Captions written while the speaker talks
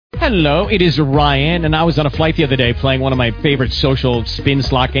Hello, it is Ryan, and I was on a flight the other day playing one of my favorite social spin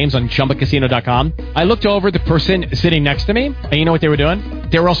slot games on ChumbaCasino.com. I looked over at the person sitting next to me, and you know what they were doing?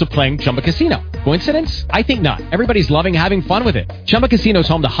 They were also playing Chumba Casino. Coincidence? I think not. Everybody's loving having fun with it. Chumba Casino is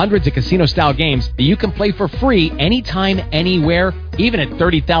home to hundreds of casino-style games that you can play for free anytime, anywhere, even at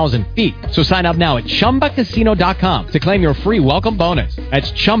 30,000 feet. So sign up now at ChumbaCasino.com to claim your free welcome bonus.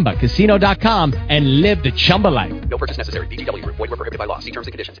 That's ChumbaCasino.com and live the Chumba life. No purchase necessary. VGW. Void where prohibited by law. See terms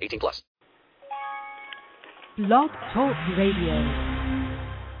and conditions. 18+. Blog Talk Radio.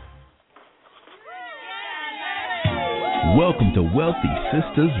 Welcome to Wealthy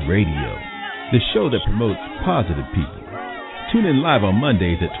Sistas Radio, the show that promotes positive people. Tune in live on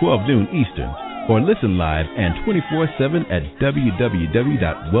Mondays at 12 noon Eastern, or listen live and 24/7 at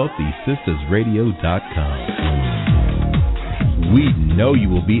www.wealthysistasradio.com. We know you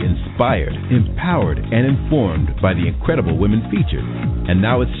will be inspired, empowered, and informed by the incredible women featured. And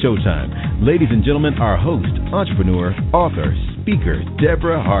now it's showtime. Ladies and gentlemen, our host, entrepreneur, author, speaker,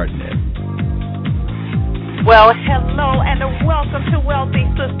 Deborah Hartnett. Well, hello and welcome to Wealthy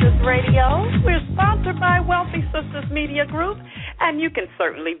Sistas Radio. We're sponsored by Wealthy Sistas Media Group, and you can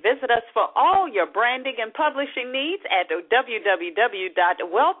certainly visit us for all your branding and publishing needs at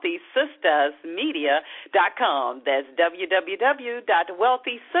www.wealthysistasmedia.com. That's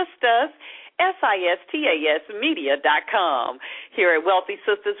www.wealthysistasmedia.com. Here at Wealthy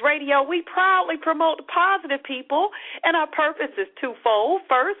Sistas Radio, we proudly promote positive people, and our purpose is twofold.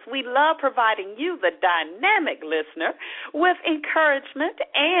 First, we love providing you, the dynamic listener, with encouragement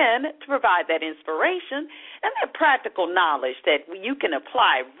and to provide that inspiration and that practical knowledge that you can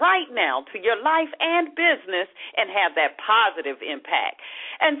apply right now to your life and business and have that positive impact.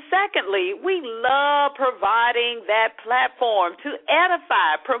 And secondly, we love providing that platform to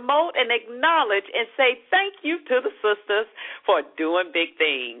edify, promote, and acknowledge and say thank you to the sisters for doing big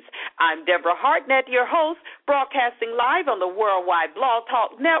things. I'm Deborah Hartnett, your host, broadcasting live on the Worldwide Blog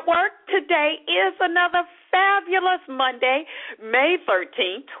Talk Network. Today is another fabulous Monday, May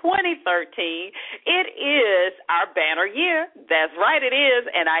 13, 2013. It is our banner year. That's right, it is,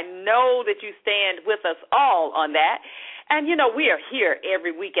 and I know that you stand with us all on that. And, you know, we are here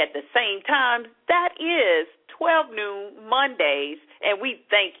every week at the same time. That is 12 noon Mondays, and we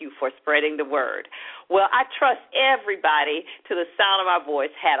thank you for spreading the word. Well, I trust everybody, to the sound of my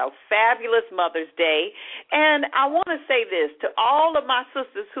voice, had a fabulous Mother's Day. And I want to say this to all of my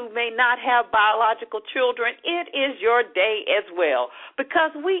sisters who may not have biological children, it is your day as well,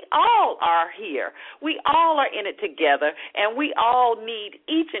 because we all are here. We all are in it together, and we all need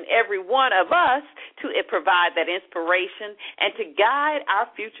each and every one of us to provide that inspiration and to guide our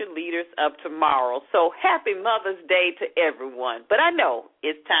future leaders of tomorrow. So happy Mother's Day to everyone. But I know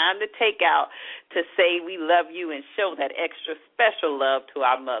it's time to take out to say we love you and show that extra special love to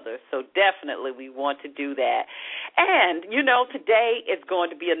our mothers. So definitely we want to do that. And, you know, today is going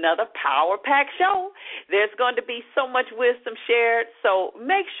to be another power-packed show. There's going to be so much wisdom shared. So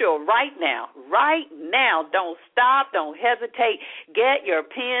make sure right now, don't stop, don't hesitate. Get your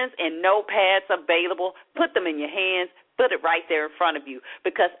pens and notepads available. Put them in your hands. Put it right there in front of you,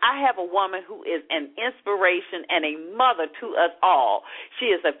 because I have a woman who is an inspiration and a mother to us all. She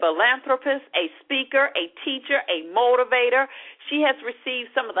is a philanthropist, a speaker, a teacher, a motivator. She has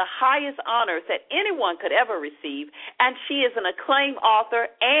received some of the highest honors that anyone could ever receive, and she is an acclaimed author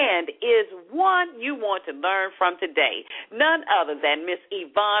and is one you want to learn from today. None other than Miss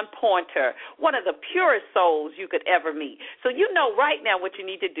Yvonne Pointer, one of the purest souls you could ever meet. So you know right now what you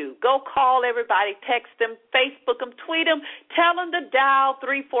need to do. Go call everybody, text them, Facebook them, tweet them, tell them to dial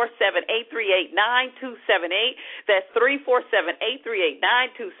 347-838-9278. That's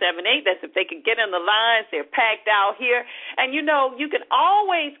 347-838-9278. That's if they can get in the lines. They're packed out here. And you know, you can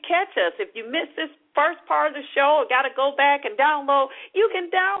always catch us if you miss this first part of the show or got to go back and download. You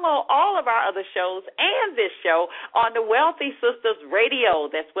can download all of our other shows and this show on the Wealthy Sistas Radio.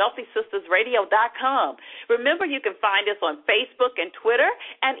 That's wealthysistasradio.com. Remember, you can find us on Facebook and Twitter,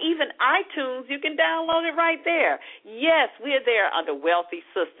 and even iTunes. You can download it right there. Yes, we're there under Wealthy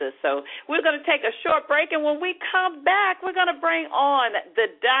Sistas. So we're going to take a short break, and when we come back, we're going to bring on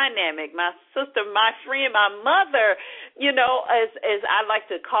the dynamic, my sister, my friend, my mother, you know, as I like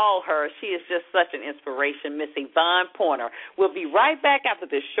to call her. She is just such an inspiration, Miss Yvonne Pointer. We'll be right back after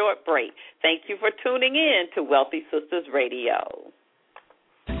this short break. Thank you for tuning in to Wealthy Sistas Radio.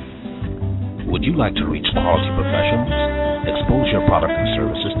 Would you like to reach quality professionals? Expose your product and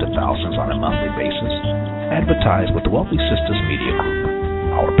services to thousands on a monthly basis? Advertise with the Wealthy Sistas Media Group.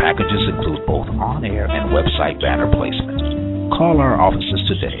 Our packages include both on-air and website banner placement. Call our offices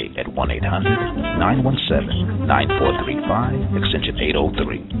today at 1-800-917-9435, extension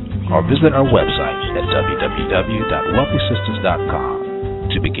 803. or visit our website at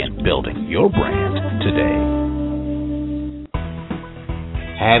www.wealthysisters.com to begin building your brand today.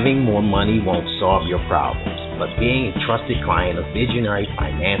 Having more money won't solve your problems, but being a trusted client of Visionary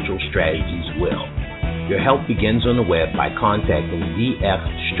Financial Strategies will. Your help begins on the web by contacting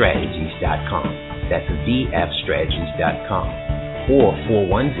vfstrategies.com. That's vfstrategies.com. Or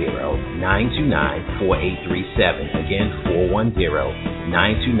 410-929-4837. Again,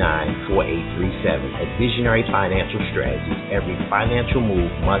 410-929-4837. At Visionary Financial Strategies, every financial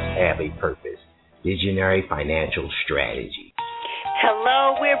move must have a purpose. Visionary Financial Strategy.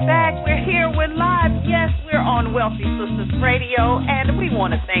 Hello, we're back. We're here. We're live. Yes, we're on Wealthy Sistas Radio, and we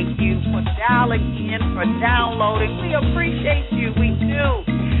want to thank you for dialing in, for downloading. We appreciate you. We do.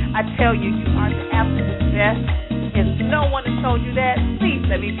 I tell you, you are the absolute best. If no one has told you that, please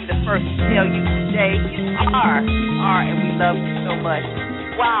let me be the first to tell you today. You are, and we love you so much.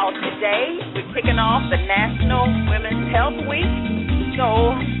 Wow, today we're kicking off the National Women's Health Week.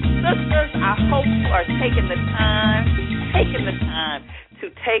 So, sisters, I hope you are taking the time to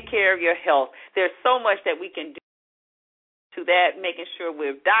take care of your health. There's so much that we can do to that, making sure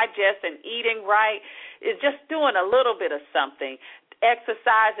we're digesting, eating right. It's just doing a little bit of something,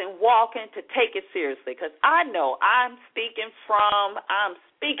 exercising, walking, to take it seriously. Because I know I'm speaking from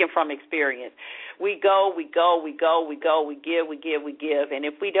experience. We go, we give. And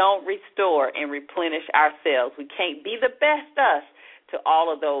if we don't restore and replenish ourselves, we can't be the best us to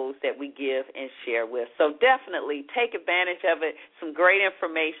all of those that we give and share with. So definitely take advantage of it, some great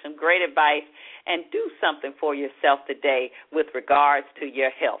information, great advice, and do something for yourself today with regards to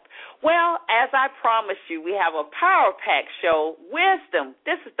your health. Well, as I promised you, we have a power-packed show, Wisdom.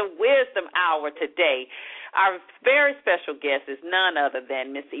 This is the Wisdom Hour today. Our very special guest is none other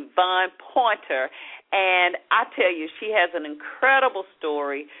than Miss Yvonne Pointer, and I tell you, she has an incredible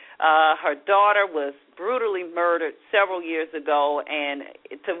story. Her daughter was brutally murdered several years ago, and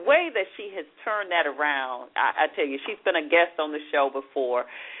it's a way that she has turned that around. I tell you, she's been a guest on the show before.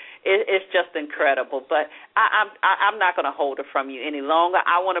 It's just incredible. But I'm not going to hold her from you any longer.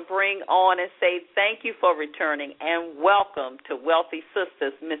 I want to bring on and say thank you for returning and welcome to Wealthy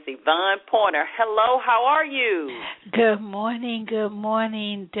Sistas, Miss Yvonne Pointer. Hello, how are you? Good morning,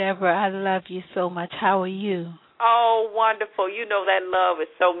 Deborah. I love you so much. How are you? Oh, wonderful. You know that love is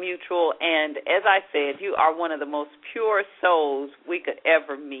so mutual. And as I said, you are one of the most pure souls we could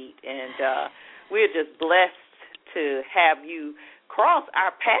ever meet. And we're just blessed to have you cross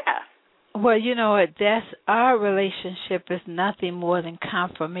our path. Well, you know what? Our relationship is nothing more than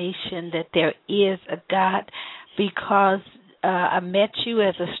confirmation that there is a God, because I met you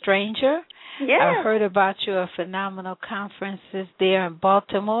as a stranger. Yeah. I heard about your phenomenal conferences there in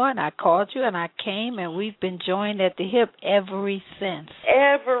Baltimore, and I called you, and I came, and we've been joined at the hip ever since.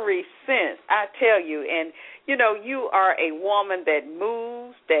 Ever since, I tell you. And, you know, you are a woman that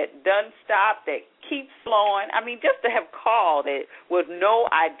moves, that doesn't stop, that keeps flowing. I mean, just to have called it with no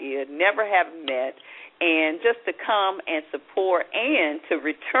idea, never have met, and just to come and support and to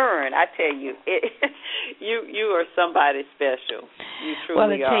return, I tell you, you are somebody special. You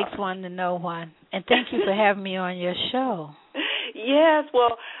truly are. Well, it takes one to know one. And thank you for having me on your show. Yes,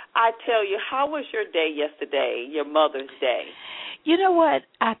 well, I tell you, how was your day yesterday, your Mother's Day? You know what?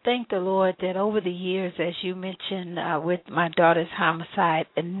 I thank the Lord that over the years, as you mentioned, with my daughter's homicide,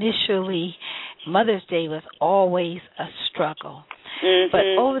 initially Mother's Day was always a struggle. Mm-hmm. But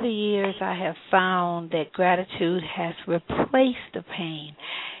over the years, I have found that gratitude has replaced the pain,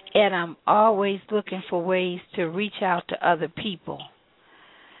 and I'm always looking for ways to reach out to other people.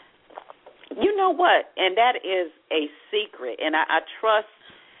 You know what? And that is a secret, and I trust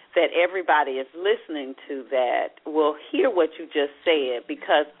that everybody is listening to that will hear what you just said,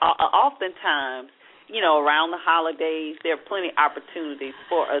 because oftentimes, you know, around the holidays, there are plenty of opportunities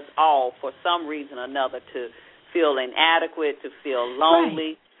for us all, for some reason or another, to feel inadequate, to feel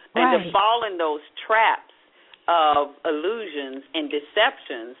lonely, and to fall in those traps of illusions and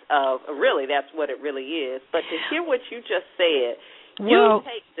deceptions of, really, that's what it really is. But to hear what you just said, you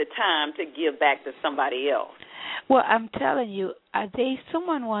take the time to give back to somebody else. Well, I'm telling you,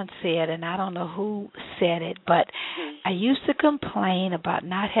 someone once said, and I don't know who said it, but I used to complain about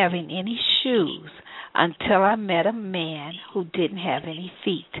not having any shoes until I met a man who didn't have any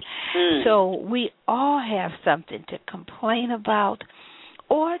feet. So we all have something to complain about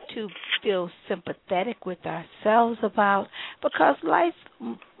or to feel sympathetic with ourselves about, because life,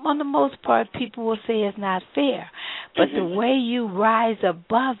 on the most part, people will say is not fair. But the way you rise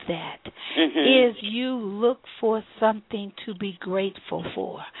above that is you look for something to be grateful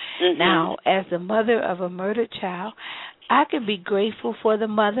for. Now, as the mother of a murdered child, I can be grateful for the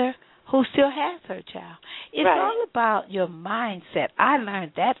mother who still has her child. It's right. all about your mindset. I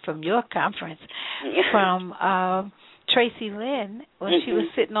learned that from your conference, from Tracy Lynn when she was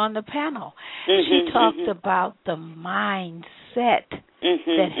sitting on the panel. She talked about the mindset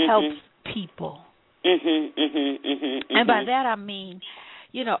that helps people. And by that I mean,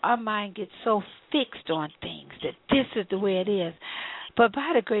 you know, our mind gets so fixed on things that this is the way it is. But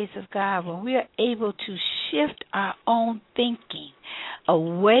by the grace of God, when we are able to shift our own thinking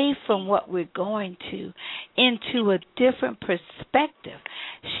away from what we're going to into a different perspective.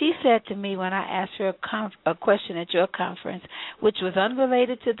 She said to me when I asked her a question at your conference, which was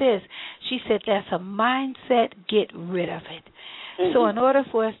unrelated to this, she said, that's a mindset, get rid of it. So in order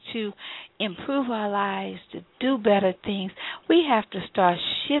for us to improve our lives, to do better things, we have to start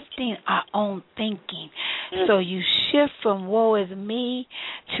shifting our own thinking. So you shift from woe is me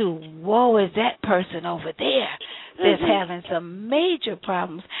to woe is that person over there that's having some major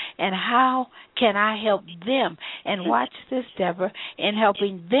problems, and how can I help them? And watch this, Deborah, in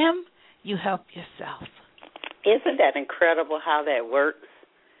helping them, you help yourself. Isn't that incredible how that works?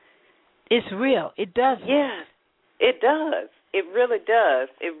 It's real. It does. Yes, it does. It really does.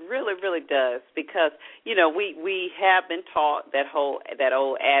 It really, really does. Because, you know, we have been taught that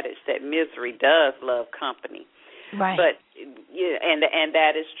old adage that misery does love company. Right. But yeah, and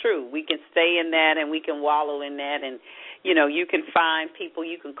that is true. We can stay in that and we can wallow in that, and you know, you can find people,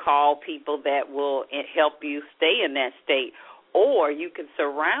 you can call people that will help you stay in that state, or you can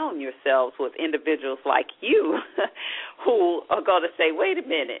surround yourselves with individuals like you who are going to say, wait a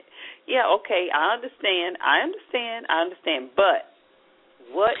minute, yeah, okay, I understand, but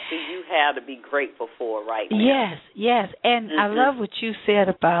what do you have to be grateful for right now? Yes, and I love what you said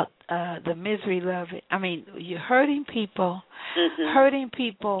about the misery love. I mean, you're hurting people. Hurting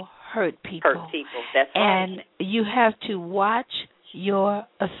people hurt people. Hurt people, that's right. And you have to watch your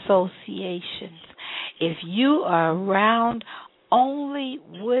associations. If you are around only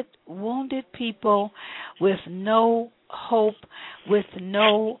with wounded people, with no hope, with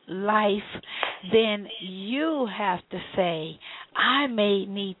no life, then you have to say, I may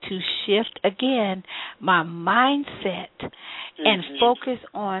need to shift again my mindset and focus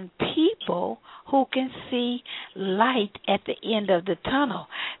on people who can see light at the end of the tunnel.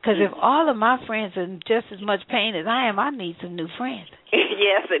 Because if all of my friends are in just as much pain as I am, I need some new friends.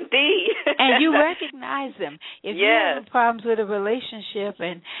 Yes, indeed. And you recognize them. If you're having problems with a relationship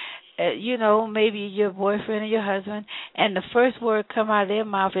and you know, maybe your boyfriend or your husband, and the first word come out of their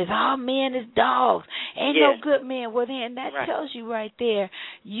mouth is, "Oh, men is dogs. Ain't no good men." Well, then that tells you right there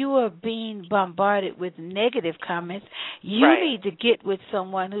you are being bombarded with negative comments. You need to get with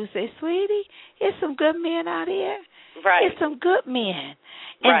someone who says, "Sweetie, there's some good men out here. There's some good men,"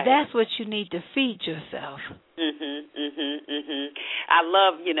 and that's what you need to feed yourself. I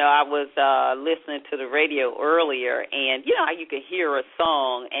love, you know, I was listening to the radio earlier, and you know how you can hear a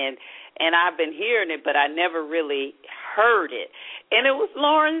song, and I've been hearing it, but I never really heard it. And it was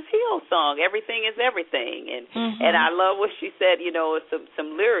Lauryn Hill's song, "Everything Is Everything," and I love what she said. You know,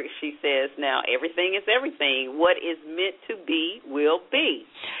 some lyrics she says. Now, everything is everything. What is meant to be will be.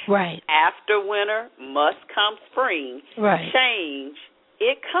 Right. After winter must come spring. Right. Change,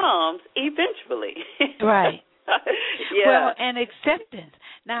 it comes eventually. Right. Yeah. Well, and acceptance.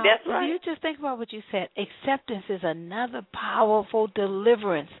 Now, that's if you just think about what you said, acceptance is another powerful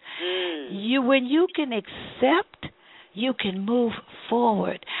deliverance. When you can accept, you can move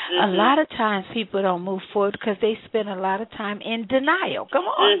forward. A lot of times people don't move forward because they spend a lot of time in denial. Come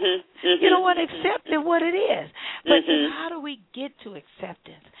on. You don't want to accept it what it is. But how do we get to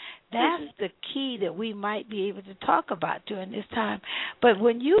acceptance? That's the key that we might be able to talk about during this time. But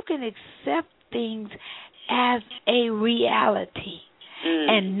when you can accept things as a reality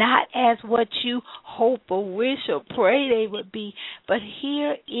and not as what you hope or wish or pray they would be, but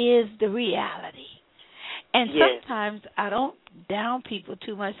here is the reality. And sometimes I don't down people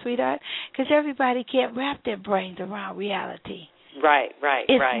too much, sweetheart, because everybody can't wrap their brains around reality. Right.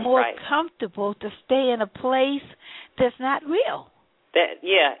 It's more comfortable to stay in a place that's not real.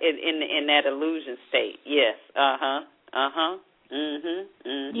 In that illusion state. Yes.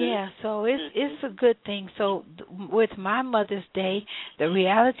 Yeah, so it's a good thing. So with my Mother's Day, the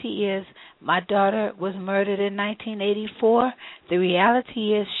reality is my daughter was murdered in 1984. The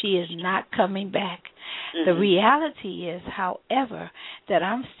reality is she is not coming back. The reality is, however, that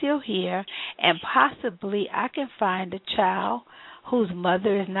I'm still here, and possibly I can find a child whose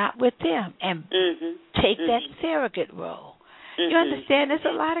mother is not with them and take that surrogate role. You understand? There's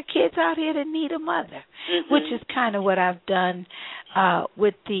a lot of kids out here that need a mother, which is kind of what I've done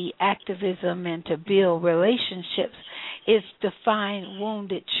with the activism and to build relationships, is to find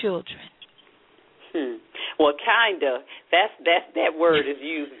wounded children. Well, kinda. That word is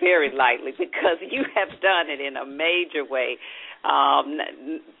used very lightly because you have done it in a major way.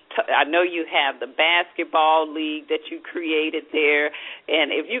 I know you have the basketball league that you created there,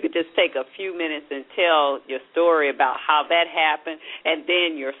 and if you could just take a few minutes and tell your story about how that happened, and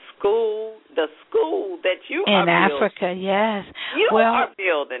then your school, the school that you are building. In Africa, yes. You are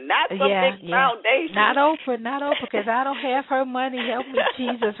building, not some big foundation. Not Oprah, because I don't have her money. Help me,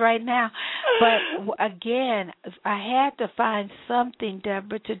 Jesus, right now. But, again, I had to find something,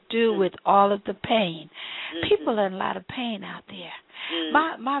 Deborah, to do with all of the pain. People are in a lot of pain out there.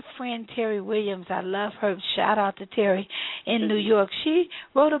 My friend Terry Williams, I love her. Shout out to Terry in New York. She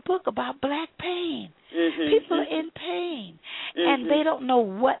wrote a book about black pain. People are in pain, and they don't know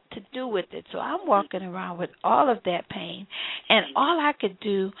what to do with it. So I'm walking around with all of that pain, and all I could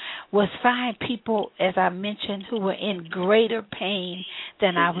do was find people, as I mentioned, who were in greater pain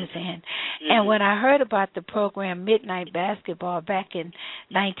than I was in. And when I heard about the program Midnight Basketball back in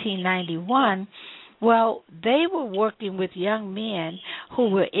 1991, well, they were working with young men who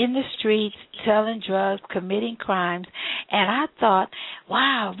were in the streets, selling drugs, committing crimes, and I thought,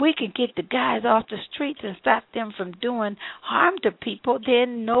 wow, if we could get the guys off the streets and stop them from doing harm to people,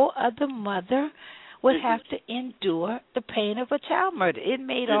 then no other mother would have to endure the pain of a child murder. It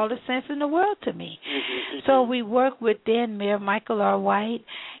made all the sense in the world to me. So we worked with then Mayor Michael R. White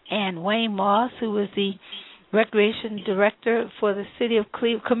and Wayne Moss, who was the Recreation Director for the City of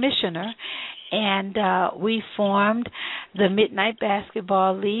Cleveland, Commissioner, and we formed the Midnight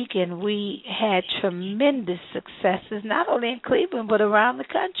Basketball League, and we had tremendous successes, not only in Cleveland, but around the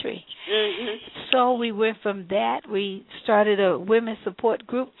country. So we went from that. We started a women's support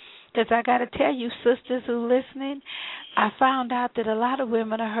group, because I got to tell you, sisters who are listening, I found out that a lot of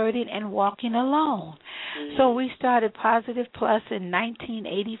women are hurting and walking alone. So we started Positive Plus in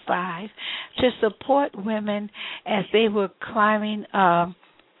 1985 to support women as they were climbing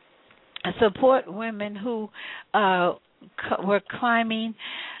support women who were climbing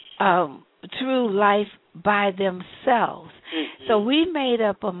through life by themselves. So we made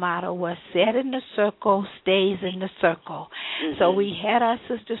up a motto where set in the circle stays in the circle. So we had our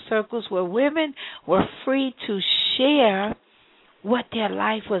sister circles where women were free to share what their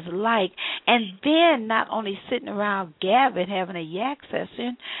life was like, and then not only sitting around gabbing, having a yak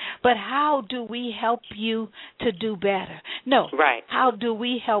session, but how do we help you to do better? No, right. How do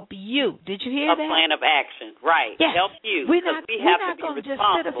we help you? Did you hear that? A plan of action, right. Yes. Help you. We're not going to just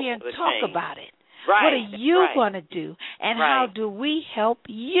sit up here and talk about it. Right. What are you going to do, and how do we help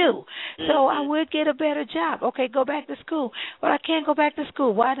you? So I would get a better job. Okay, go back to school. Well, I can't go back to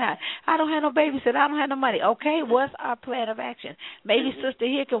school. Why not? I don't have no babysitter. I don't have no money. Okay, what's our plan of action? Maybe sister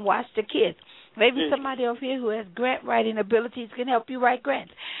here can watch the kids. Maybe somebody over here who has grant writing abilities can help you write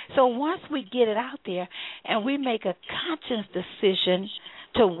grants. So once we get it out there and we make a conscious decision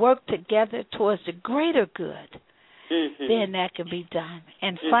to work together towards the greater good, then that can be done.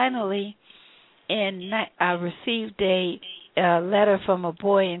 And finally, I received a letter from a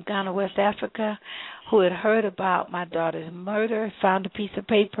boy in Ghana, West Africa, who had heard about my daughter's murder, found a piece of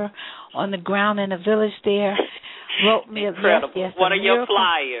paper on the ground in a village there, wrote me one of your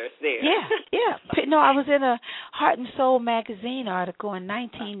flyers there. Yeah. No, I was in a Heart and Soul magazine article in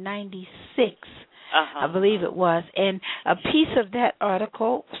 1996. I believe it was. And a piece of that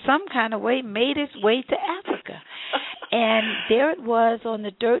article, some kind of way, made its way to Africa. And there it was on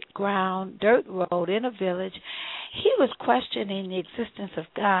the dirt road in a village. He was questioning the existence of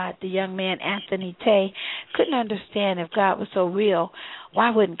God. The young man, Anthony Tay, couldn't understand if God was so real,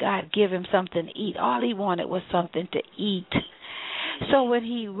 why wouldn't God give him something to eat? All he wanted was something to eat. So when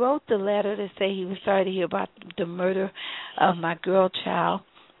he wrote the letter to say he was sorry to hear about the murder of my girl child,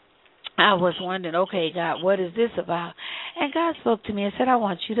 I was wondering, okay, God, what is this about? And God spoke to me and said, I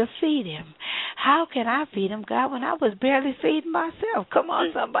want you to feed him. How can I feed him, God, when I was barely feeding myself? Come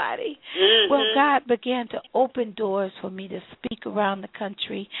on, somebody. Well, God began to open doors for me to speak around the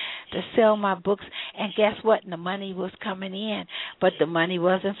country, to sell my books. And guess what? The money was coming in. But the money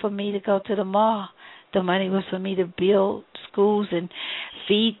wasn't for me to go to the mall. The money was for me to build schools and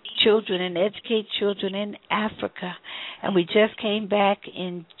feed children and educate children in Africa. And we just came back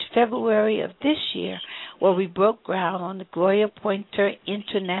in February of this year where we broke ground on the Gloria Pointer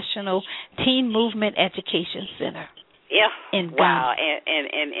International Teen Movement Education Center. Yeah. In Ghana. Wow.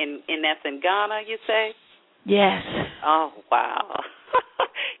 And that's in Ghana, you say? Yes. Oh, wow.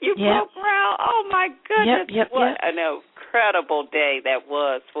 You broke ground. Oh, my goodness. What an incredible day that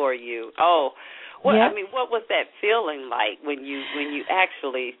was for you. Oh, I mean, what was that feeling like when you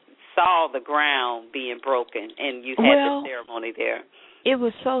actually saw the ground being broken, and you had the ceremony there. It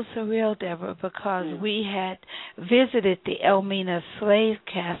was so surreal, Deborah, because we had visited the Elmina slave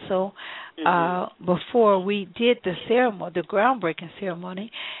castle before we did the ceremony, the groundbreaking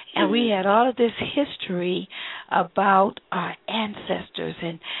ceremony, and we had all of this history about our ancestors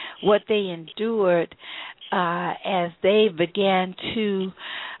and what they endured as they began to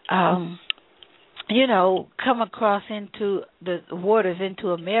come across into the waters into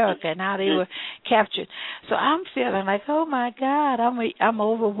America and how they were captured. So I'm feeling like, oh my God, I'm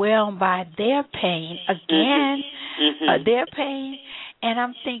overwhelmed by their pain again, their pain, and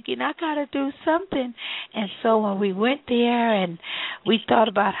I'm thinking I got to do something. And so when we went there and we thought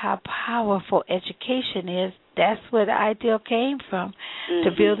about how powerful education is, that's where the idea came from,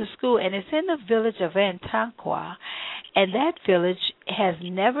 to build a school, and it's in the village of Antanqua. And that village has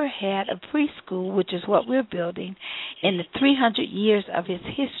never had a preschool, which is what we're building, in the 300 years of its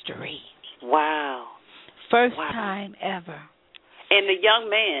history. Wow. First time ever. And the young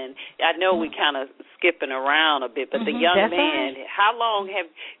man, I know we kind of skipping around a bit, but the young man, how long have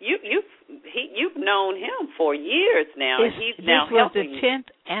you've known him for years now? This was the 10th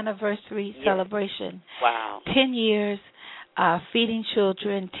anniversary celebration. Wow. 10 years feeding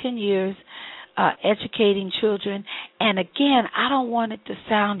children, 10 years educating children. And again, I don't want it to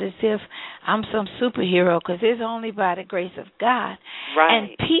sound as if I'm some superhero, because it's only by the grace of God. Right. And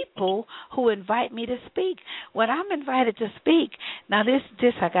people who invite me to speak. When I'm invited to speak, now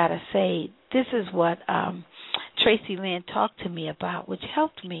this I got to say, this is what Tracy Lynn talked to me about, which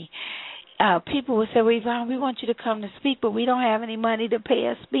helped me. People would say, well, Yvonne, we want you to come to speak, but we don't have any money to pay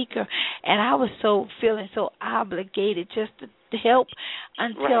a speaker. And I was feeling so obligated just to help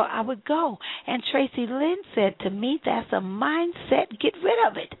until I would go. And Tracy Lynn said to me, that's a mindset. Get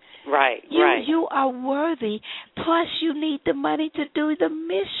rid of it. Right. You are worthy. Plus, you need the money to do the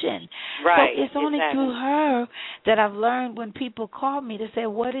mission. Right. So it's only through her that I've learned when people call me to say,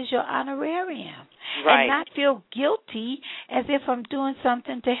 what is your honorarium? Right. And not feel guilty as if I'm doing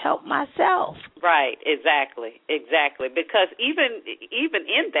something to help myself. Right, exactly. Because even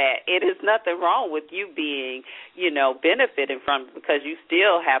in that, it is nothing wrong with you being, benefiting from it, because you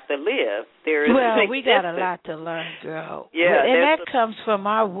still have to live. We got a lot to learn, girl. Yeah, and that comes from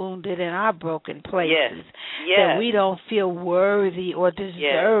our wounded and our broken places. Yes. That we don't feel worthy or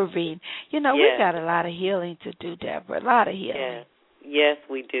deserving. We got a lot of healing to do, Deborah. A lot of healing. Yes,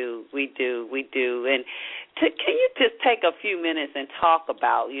 we do. And can you just take a few minutes and talk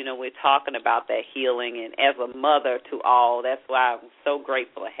about, we're talking about that healing, and as a mother to all, that's why I'm so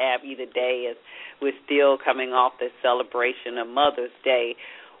grateful to have you today as we're still coming off this celebration of Mother's Day.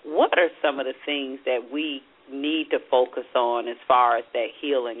 What are some of the things that we need to focus on as far as that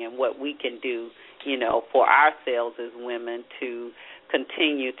healing and what we can do, for ourselves as women to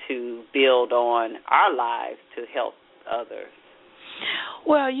continue to build on our lives to help others?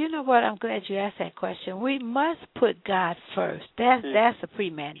 Well, you know what? I'm glad you asked that question. We must put God first. That's a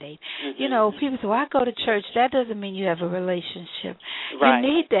pre-mandate. People say, well, I go to church. That doesn't mean you have a relationship. Right.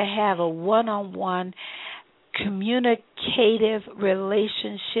 You need to have a one-on-one communicative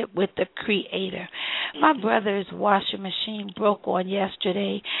relationship with the Creator. My brother's washing machine broke on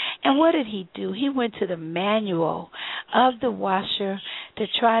yesterday, and what did he do? He went to the manual of the washer to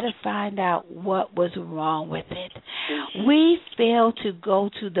try to find out what was wrong with it. We fail to go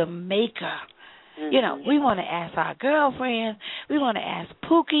to the maker. We want to ask our girlfriends, we want to ask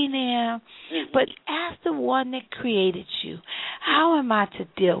Pookie now, but ask the one that created you, how am I to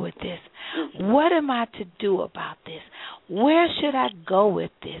deal with this? What am I to do about this? Where should I go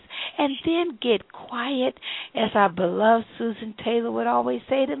with this? And then get quiet, as our beloved Susan Taylor would always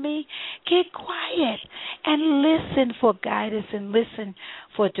say to me, get quiet and listen for guidance and listen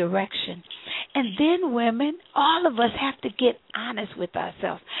for direction. And then women, all of us have to get honest with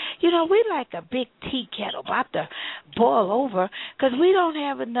ourselves. We like a big tea kettle about to boil over because we don't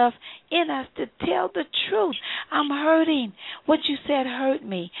have enough in us to tell the truth. I'm hurting. What you said hurt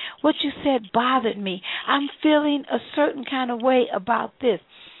me. What you said bothered me. I'm feeling a certain kind of way about this.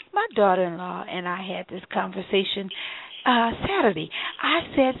 My daughter-in-law and I had this conversation Saturday. I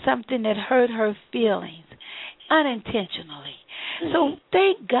said something that hurt her feelings unintentionally. So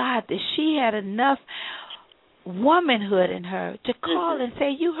thank God that she had enough womanhood in her to call and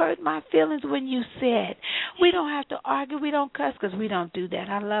say, you hurt my feelings when you said. We don't have to argue. We don't cuss because we don't do that.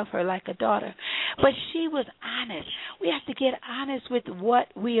 I love her like a daughter. But she was honest. We have to get honest with what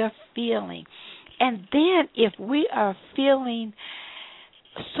we are feeling. And then if we are feeling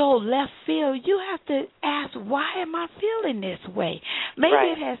so left field, you have to ask, why am I feeling this way? Maybe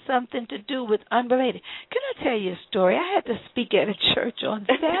Right. it has something to do with unrelated. Can I tell you a story? I had to speak at a church on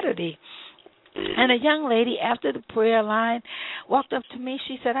Saturday. And a young lady, after the prayer line, walked up to me.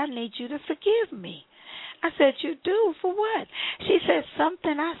 She said, I need you to forgive me. I said, you do? For what? She said,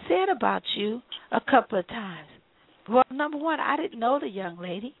 something I said about you a couple of times. Well, number one, I didn't know the young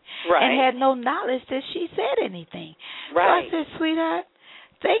lady and had no knowledge that she said anything. Right. So I said, sweetheart,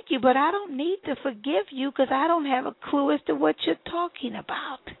 thank you, but I don't need to forgive you because I don't have a clue as to what you're talking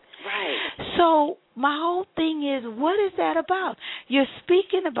about. Right. So my whole thing is, what is that about? You're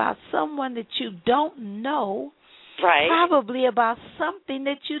speaking about someone that you don't know, right. probably about something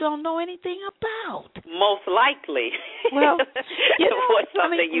that you don't know anything about. Most likely. Well, you know,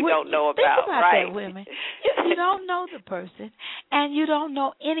 something you don't know about. Think about right. that, women. You don't know the person, and you don't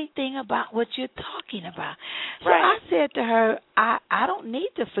know anything about what you're talking about. So right. I said to her, I don't need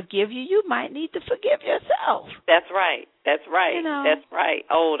to forgive you. You might need to forgive yourself. That's right. That's right. You know, that's right.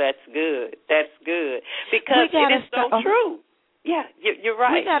 Oh, that's good. That's good. Because it is so true. Yeah, you're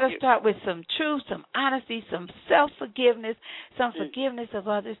right. We got to start with some truth, some honesty, some self-forgiveness, some forgiveness of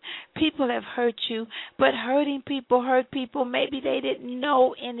others. People have hurt you, but hurting people hurt people. Maybe they didn't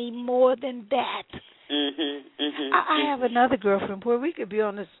know any more than that. I have another girlfriend where we could be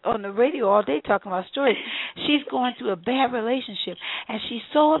on the radio all day talking about stories. She's going through a bad relationship, and she's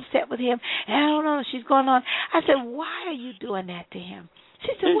so upset with him, and I don't know, she's going on. I said, why are you doing that to him?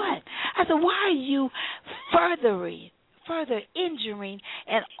 She said, what? I said, why are you further injuring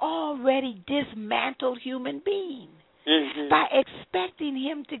an already dismantled human being by expecting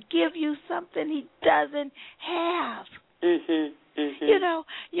him to give you something he doesn't have? You know,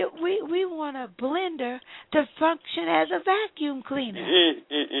 we want a blender to function as a vacuum cleaner.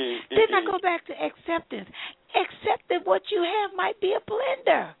 Then I go back to acceptance. Accept that what you have might be a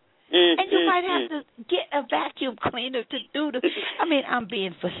blender. And you might have to get a vacuum cleaner to do the... I mean, I'm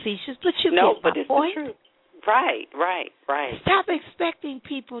being facetious, but you get my point. The truth. Right. Stop expecting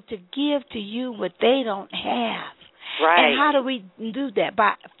people to give to you what they don't have. Right. And how do we do that?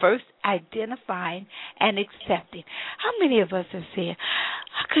 By first identifying and accepting. How many of us have said,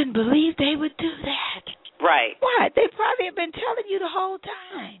 I couldn't believe they would do that? Right. Why? They probably have been telling you the whole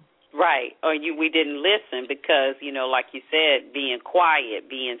time. Right. Or we didn't listen because, you know, like you said, being quiet,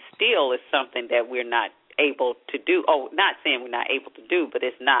 being still is something that we're not able to do. Oh, not saying we're not able to do, but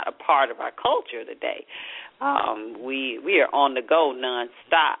it's not a part of our culture today. We are on the go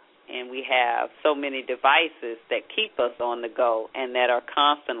nonstop, and we have so many devices that keep us on the go and that are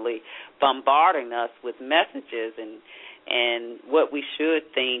constantly bombarding us with messages and what we should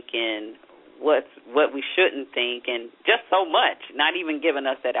think and what we shouldn't think, and just so much, not even giving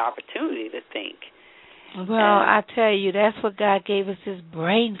us that opportunity to think. Well, I tell you, that's what God gave us His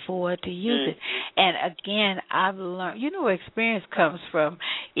brain for, to use it. And again, I've learned, you know where experience comes from,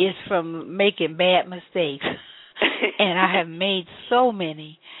 is from making bad mistakes. And I have made so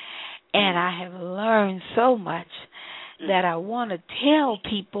many, and I have learned so much that I want to tell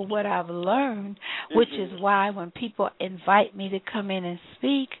people what I've learned, which is why when people invite me to come in and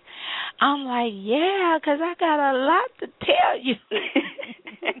speak, I'm like, yeah, because I got a lot to tell you.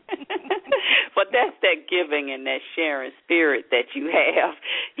 But that's that giving and that sharing spirit that you have,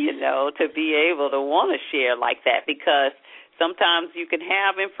 you know, to be able to want to share like that, because sometimes you can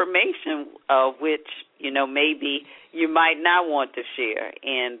have information which, you know, maybe you might not want to share,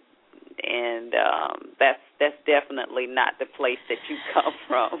 and that's definitely not the place that you come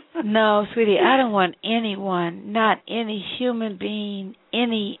from. No, sweetie, I don't want anyone, not any human being,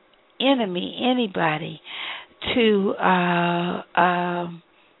 any enemy, anybody, to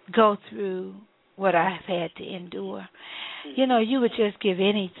go through what I've had to endure. You know, you would just give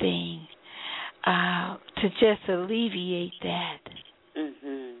anything to just alleviate that.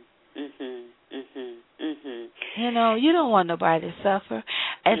 You know, you don't want nobody to suffer.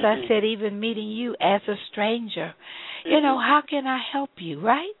 As I said, even meeting you as a stranger, you know, how can I help you,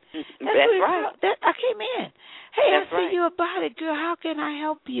 right? That's right. I came in. Hey, I see you about it, girl. How can I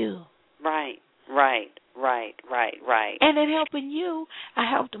help you? Right. And in helping you, I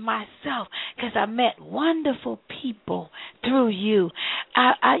helped myself because I met wonderful people through you.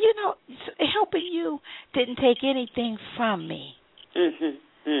 You know, helping you didn't take anything from me.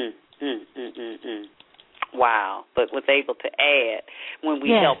 Wow, but was able to add when we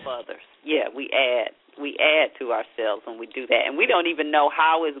help others. Yeah, we add to ourselves when we do that, and we don't even know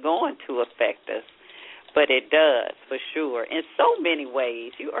how it's going to affect us. But it does, for sure, in so many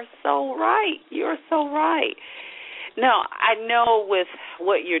ways. You are so right. Now, I know with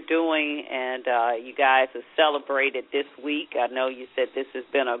what you're doing, and you guys have celebrated this week. I know you said this has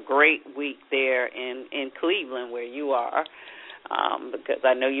been a great week there in Cleveland where you are. because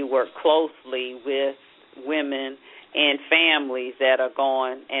I know you work closely with women and families that are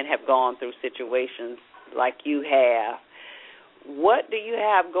going and have gone through situations like you have. What do you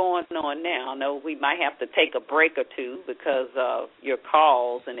have going on now? I know we might have to take a break or two because of your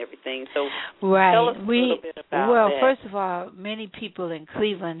calls and everything. So tell us a little bit about that. First of all, many people in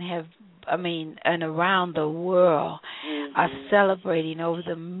Cleveland and around the world are celebrating over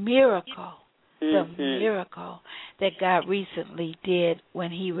the miracle, that God recently did when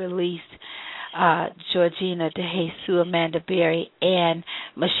He released Georgina DeJesus, Amanda Berry, and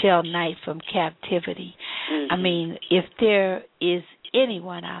Michelle Knight from captivity. I mean, if there is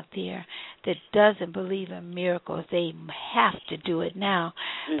anyone out there that doesn't believe in miracles, they have to do it now,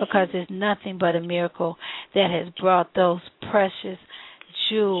 because there's nothing but a miracle that has brought those precious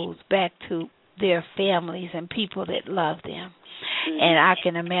jewels back to their families and people that love them. And I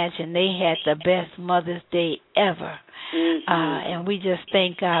can imagine they had the best Mother's Day ever. And we just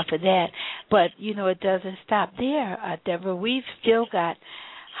thank God for that. But, it doesn't stop there, Deborah. We've still got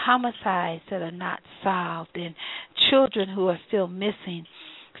homicides that are not solved and children who are still missing.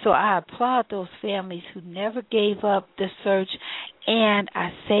 So I applaud those families who never gave up the search. And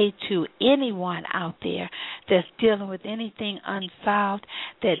I say to anyone out there that's dealing with anything unsolved,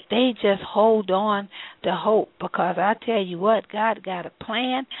 that they just hold on to hope, because I tell you what, God got a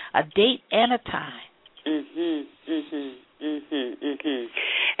plan, a date, and a time.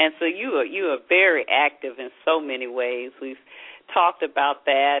 And so you are very active in so many ways. We've talked about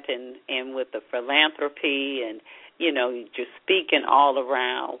that, and with the philanthropy, and just speaking all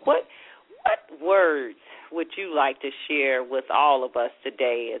around. What words would you like to share with all of us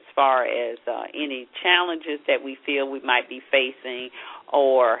today, as far as any challenges that we feel we might be facing,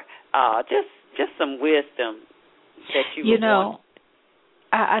 or just some wisdom that you would want?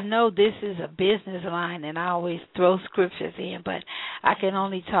 I know this is a business line, and I always throw scriptures in, but I can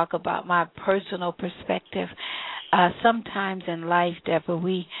only talk about my personal perspective. Sometimes in life, Deborah,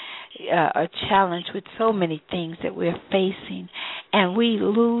 we are challenged with so many things that we're facing, and we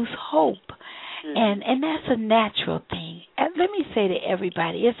lose hope. And that's a natural thing. And let me say to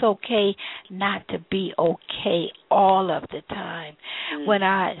everybody, it's okay not to be okay all of the time. When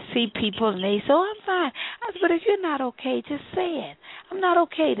I see people and they say, I'm fine. I said, but if you're not okay, just say it. I'm not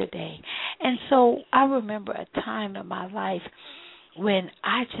okay today. And so I remember a time in my life when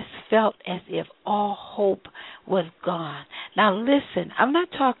I just felt as if all hope was gone. Now listen, I'm not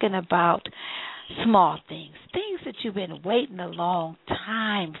talking about small things that you've been waiting a long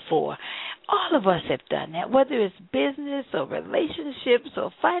time for. All of us have done that, whether it's business or relationships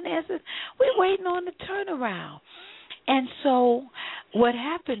or finances. We're waiting on the turnaround. And so what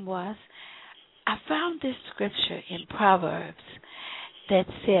happened was, I found this scripture in Proverbs that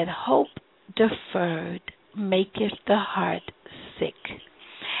said, hope deferred maketh the heart sick.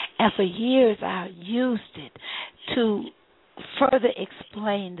 And for years I used it to further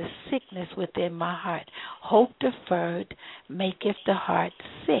explain the sickness within my heart. Hope deferred maketh the heart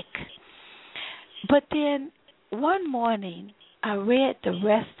sick. But then one morning I read the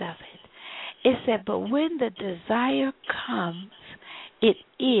rest of it. It said, but when the desire comes, it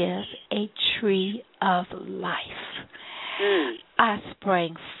is a tree of life. I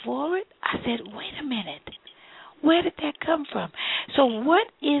sprang forward. I said, wait a minute. Where did that come from? So what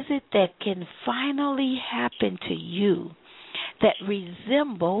is it that can finally happen to you that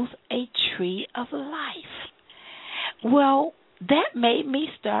resembles a tree of life? Well, that made me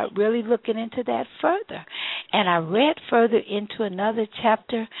start really looking into that further. And I read further into another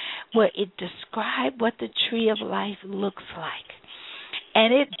chapter where it described what the tree of life looks like.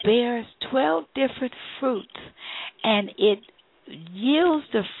 And it bears 12 different fruits, and it yields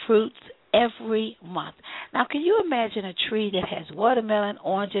the fruits every month. Now, can you imagine a tree that has watermelon,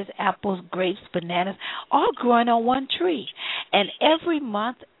 oranges, apples, grapes, bananas, all growing on one tree? And every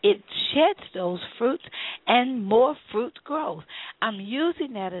month it sheds those fruits and more fruit grows. I'm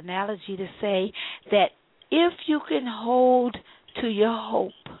using that analogy to say that if you can hold to your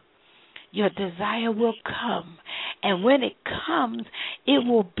hope, your desire will come. And when it comes, it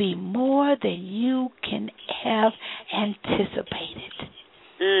will be more than you can have anticipated.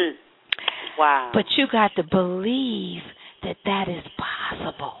 Wow. But you got to believe that that is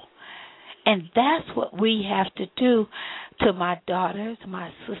possible. And that's what we have to do to my daughters,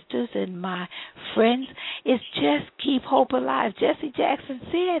 my sisters, and my friends, is just keep hope alive. Jesse Jackson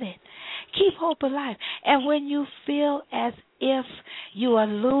said it. Keep hope alive. And when you feel as if you are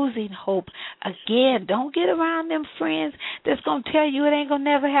losing hope, again, don't get around them friends that's going to tell you it ain't going to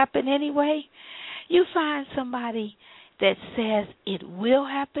never happen anyway. You find somebody that says it will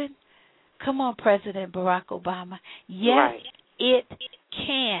happen. Come on, President Barack Obama. Yes, right. it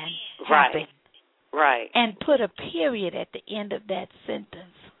can happen. Right. And put a period at the end of that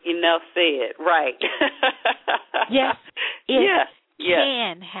sentence. Enough said. Right. Yes, it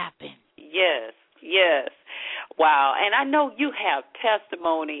can happen. Yes, yes. Wow. And I know you have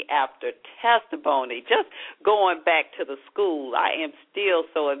testimony after testimony. Just going back to the school, I am still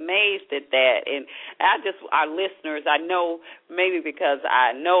so amazed at that. And our listeners, I know maybe because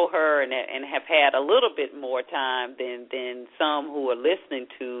I know her and have had a little bit more time than some who are listening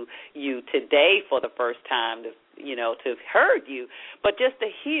to you today for the first time, to have heard you, but just to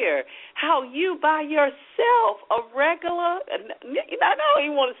hear how you by yourself, a regular, I don't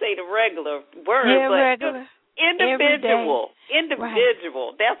even want to say the regular word, but regular. Individual.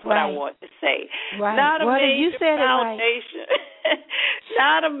 Right. That's what I want to say. Right. Not a major Right. foundation.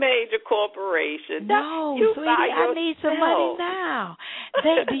 Not a major corporation. No, sweetie, I need some money now.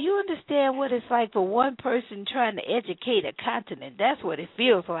 Do you understand what it's like for one person trying to educate a continent? That's what it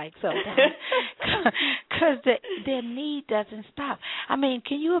feels like sometimes. Because their need doesn't stop. I mean,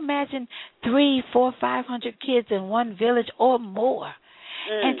 can you imagine 300, 400, 500 kids in one village or more?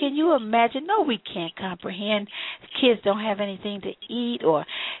 And can you imagine? No, we can't comprehend. Kids don't have anything to eat or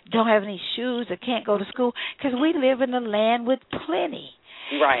don't have any shoes or can't go to school because we live in a land with plenty.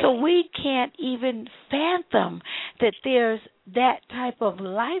 Right. So we can't even fathom that there's that type of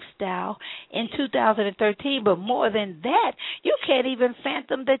lifestyle in 2013. But more than that, you can't even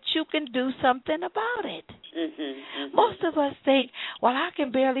fathom that you can do something about it. Most of us think, well, I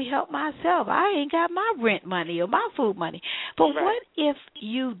can barely help myself. I ain't got my rent money or my food money. But what if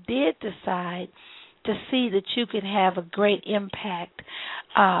you did decide to see that you can have a great impact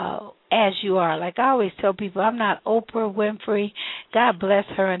as you are? Like I always tell people, I'm not Oprah Winfrey. God bless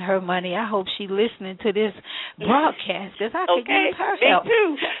her and her money. I hope she's listening to this broadcast because I could use her help. Me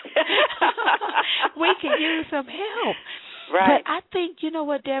too. We can use some help. Right. But I think, you know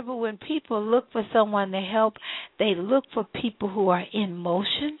what, Deborah, when people look for someone to help, they look for people who are in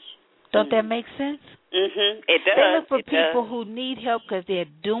motion. Don't that make sense? It does. They look for people who need help because they're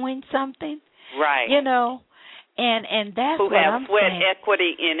doing something. Right. And that's who what have I'm sweat saying.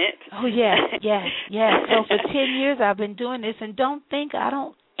 equity in it. Oh, yes. So for 10 years I've been doing this, and I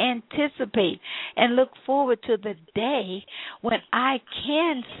don't anticipate and look forward to the day when I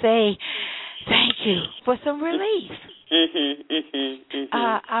can say thank you for some relief.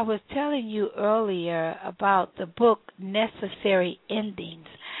 I was telling you earlier about the book Necessary Endings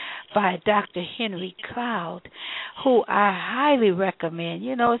by Dr. Henry Cloud, who I highly recommend.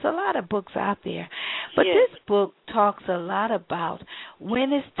 There's a lot of books out there, but this book talks a lot about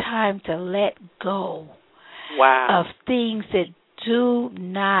when it's time to let go of things that do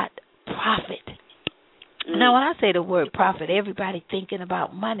not profit. Now, when I say the word profit, everybody thinking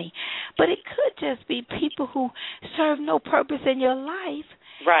about money, but it could just be people who serve no purpose in your life.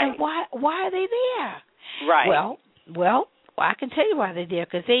 Right. And why are they there? Right. Well, I can tell you why they're there,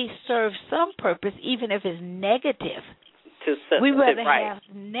 because they serve some purpose, even if it's negative. We rather have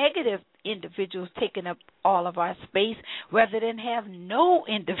negative individuals taking up all of our space rather than have no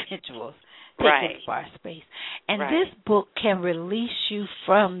individuals taking up our space. And this book can release you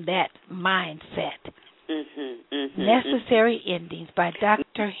from that mindset. Necessary Endings by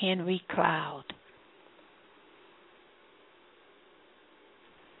Dr. Henry Cloud.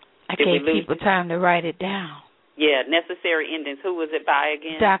 I gave people time to write it down. Yeah, Necessary Endings. Who was it by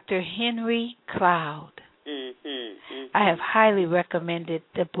again? Dr. Henry Cloud. I have highly recommended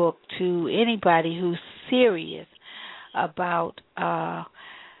the book to anybody who's serious about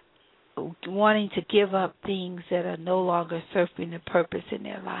wanting to give up things that are no longer serving the purpose in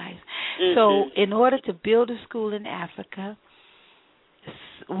their lives. So in order to build a school in Africa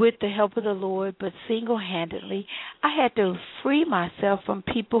with the help of the Lord, but single-handedly, I had to free myself from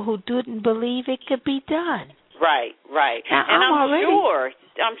people who didn't believe it could be done. Right. Now, and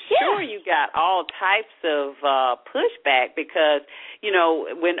I'm sure you got all types of pushback because,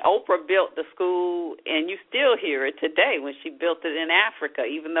 when Oprah built the school, and you still hear it today when she built it in Africa,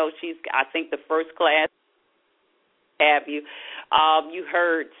 even though she's, I think, the first class have you, you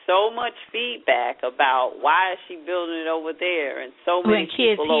heard so much feedback about why is she building it over there and so many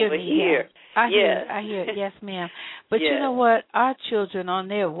people over here. I hear it. Yes, ma'am. But you know what? Our children on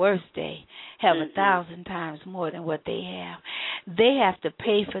their worst day have 1,000 times more than what they have. They have to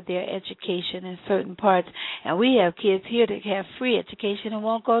pay for their education in certain parts, and we have kids here that have free education and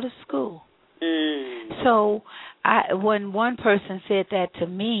won't go to school. So when one person said that to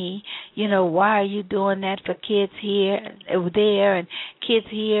me, you know, why are you doing that for kids here, there, and kids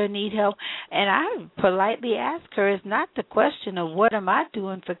here need help? And I politely asked her, it's not the question of what am I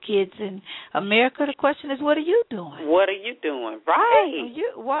doing for kids in America. The question is, what are you doing? What are you doing? Right.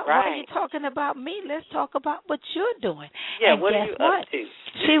 Why are you talking about me? Let's talk about what you're doing. Yeah, and what are you up to?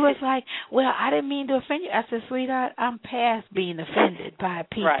 She was like, well, I didn't mean to offend you. I said, sweetheart, I'm past being offended by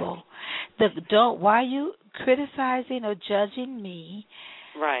people. Right. Why are you criticizing or judging me?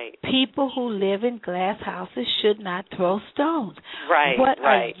 Right. People who live in glass houses should not throw stones. Right. What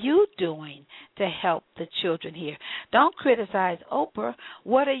are you doing to help the children here? Don't criticize Oprah.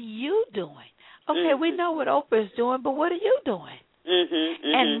 What are you doing? Okay, we know what Oprah is doing, but what are you doing?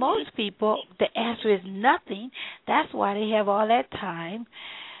 And most people, the answer is nothing. That's why they have all that time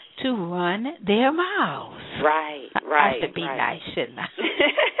to run their mouths. Right. I have to be nice, shouldn't I?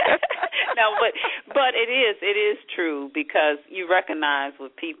 No, but it is true, because you recognize when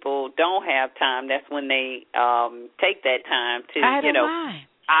people don't have time, that's when they take that time to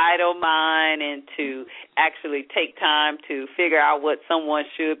idle mind and to actually take time to figure out what someone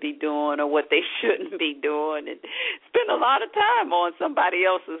should be doing or what they shouldn't be doing, and spend a lot of time on somebody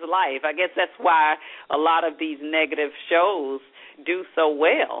else's life. I guess that's why a lot of these negative shows do so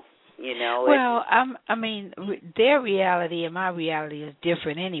well. You know, well, I mean, their reality and my reality is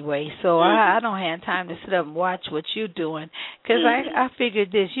different anyway, so I don't have time to sit up and watch what you're doing, because I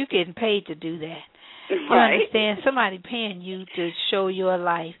figured this, you're getting paid to do that. You understand? Somebody paying you to show your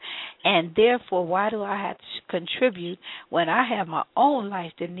life, and therefore, why do I have to contribute when I have my own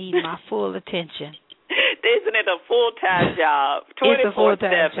life that needs my full attention? Isn't it a full-time job? 24/7. It's a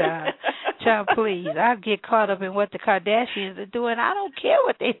full-time job. Child, please. I get caught up in what the Kardashians are doing. I don't care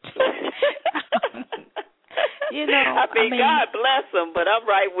what they do. I mean, God bless them, but I'm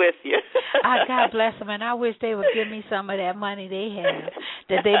right with you. God bless them, and I wish they would give me some of that money they have,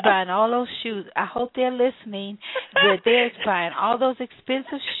 that they're buying all those shoes. I hope they're listening, that they're buying all those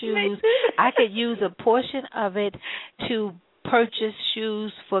expensive shoes. I could use a portion of it to purchase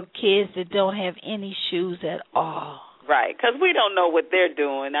shoes for kids that don't have any shoes at all. Right, because we don't know what they're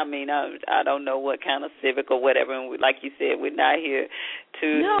doing. I mean, I don't know what kind of civic or whatever. And like you said, we're not here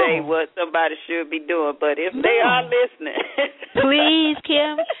to say what somebody should be doing. But if they are listening. Please,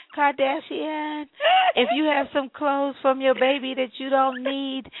 Kim Kardashian, if you have some clothes from your baby that you don't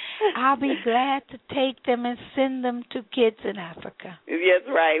need, I'll be glad to take them and send them to kids in Africa. Yes,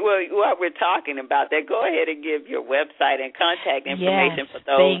 right. Well, while we're talking about that, go ahead and give your website and contact information for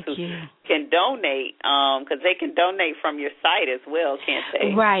those who can donate, because they can donate from your site as well, can't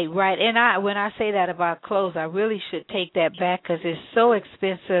they? Right. And when I say that about clothes, I really should take that back, because it's so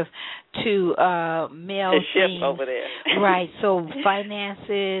expensive to mail ship things over there. Right. So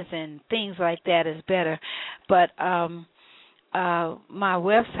finances and things like that is better. But my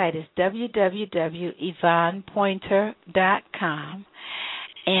website is www.yvonnepointer.com,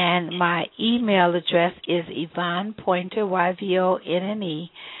 and my email address is Yvonne Pointer, YVONNE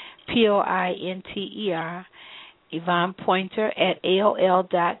Yvonne Pointer at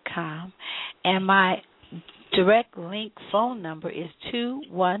AOL.com, and my direct link phone number is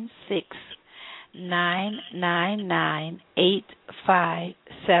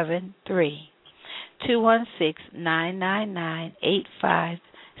 216-999-8573.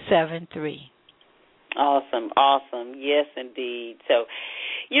 216-999-8573. Awesome. Yes, indeed. So,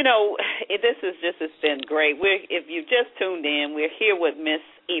 it's been great. If you've just tuned in, we're here with Miss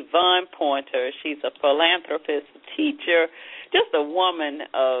Yvonne Pointer. She's a philanthropist, a teacher, just a woman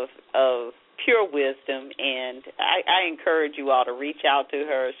of pure wisdom, and I encourage you all to reach out to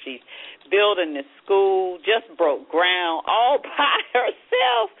her. She's building this school, just broke ground all by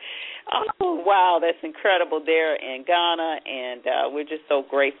herself. Oh, wow, that's incredible there in Ghana, and we're just so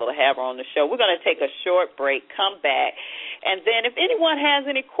grateful to have her on the show. We're going to take a short break, come back, and then if anyone has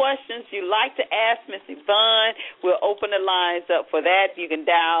any questions you'd like to ask Ms. Yvonne, we'll open the lines up for that. You can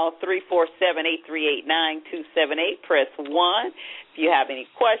dial 347-838-9278, press 1. If you have any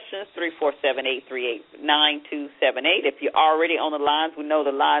questions, 347-838-9278. If you're already on the lines, we know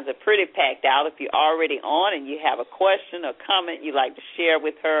the lines are pretty packed out. If you're already on and you have a question or comment you'd like to share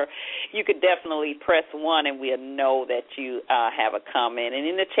with her, you could definitely press 1, and we'll know that you have a comment. And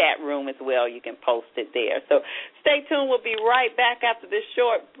in the chat room as well, you can post it there. So stay tuned. We'll be right back after this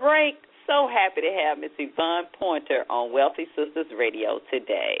short break. So happy to have Ms. Yvonne Pointer on Wealthy Sistas Radio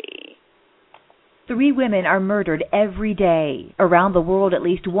today. 3 women are murdered every day. Around the world, at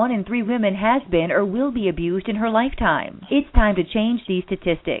least 1 in 3 women has been or will be abused in her lifetime. It's time to change these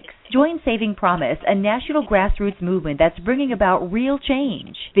statistics. Join Saving Promise, a national grassroots movement that's bringing about real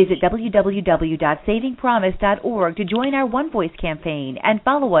change. Visit www.savingpromise.org to join our One Voice campaign and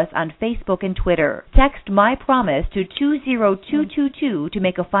follow us on Facebook and Twitter. Text My Promise to 20222 to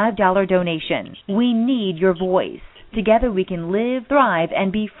make a $5 donation. We need your voice. Together we can live, thrive,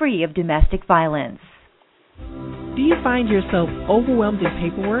 and be free of domestic violence. Do you find yourself overwhelmed in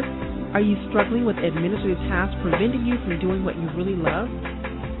paperwork? Are you struggling with administrative tasks preventing you from doing what you really love?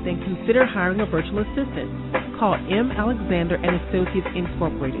 Then consider hiring a virtual assistant. Call M. Alexander and Associates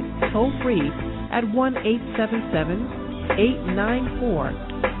Incorporated, toll free at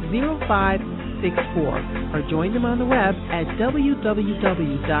 1-877-894-0564 or join them on the web at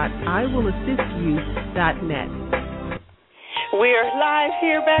www.iwillassistyou.net. We're live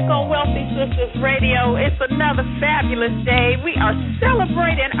here back on Wealthy Sistas Radio. It's another fabulous day. We are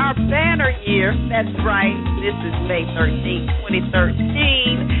celebrating our banner year. That's right. This is May 13th,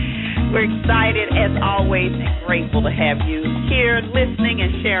 2013. We're excited, as always, and grateful to have you here listening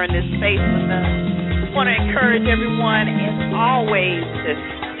and sharing this space with us. I want to encourage everyone, as always, to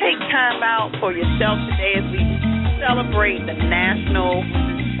take time out for yourself today as we celebrate the National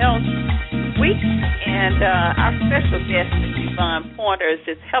Health Week. And our special guest, Yvonne Pointer, is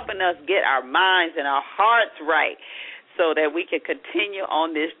just helping us get our minds and our hearts right so that we can continue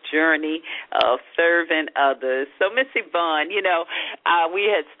on this journey of serving others. So, Miss Yvonne, we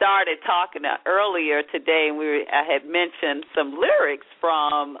had started talking earlier today, and I had mentioned some lyrics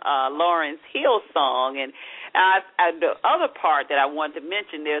from Lawrence Hill's song, and the other part that I wanted to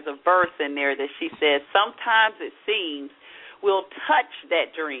mention, there's a verse in there that she says, sometimes it seems we'll touch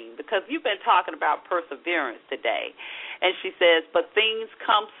that dream, because you've been talking about perseverance today. And she says, but things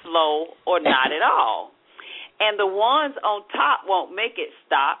come slow or not at all. And the ones on top won't make it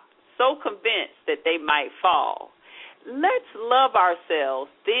stop, so convinced that they might fall. Let's love ourselves,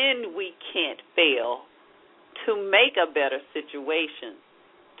 then we can't fail to make a better situation.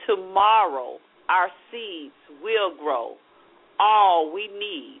 Tomorrow, our seeds will grow. All we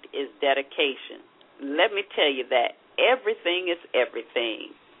need is dedication. Let me tell you that. Everything is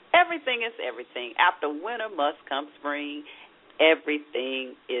everything. Everything is everything. After winter must come spring.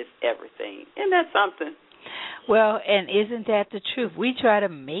 Everything is everything. Isn't that something? Well, and isn't that the truth? We try to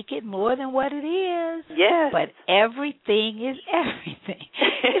make it more than what it is. Yes. But everything is everything.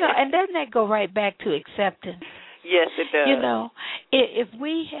 And doesn't that go right back to acceptance? Yes, it does. If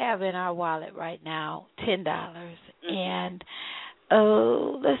we have in our wallet right now $10 and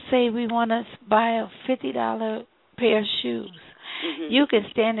let's say we want to buy a $50 pair of shoes. Mm-hmm. You can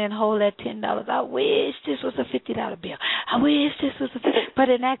stand there and hold that $10. I wish this was a $50 bill. I wish this was but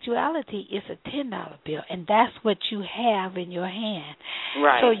in actuality, it's a $10 bill, and that's what you have in your hand.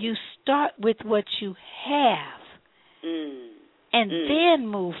 Right. So you start with what you have, and then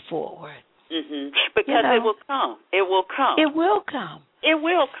move forward. Mm-hmm. Because it will come. It will come. It will come. It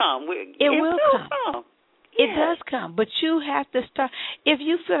will come. It will come. It does come, but you have to start. If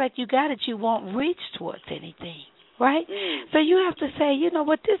you feel like you got it, you won't reach towards anything. Right? So you have to say, you know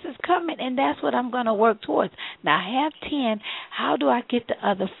what, this is coming, and that's what I'm going to work towards. Now, I have 10. How do I get the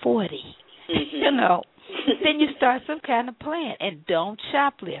other 40? Mm-hmm. Then you start some kind of plan. And don't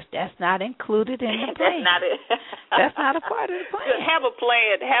shoplift. That's not included in the plan. That's not it. That's not a part of the plan. Have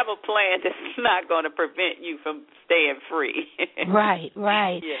a plan that's not going to prevent you from staying free. Right.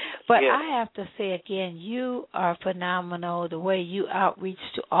 Yes. But I have to say again, you are phenomenal, the way you outreach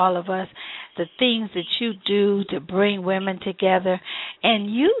to all of us, the things that you do to bring women together,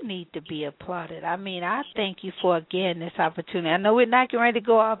 and you need to be applauded. I mean, I thank you for, again, this opportunity. I know we're not getting ready to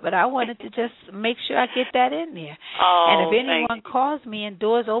go off, but I wanted to just make sure I get that in there. And if anyone calls me and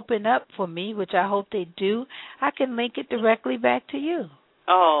doors open up for me, which I hope they do, I can link it directly back to you.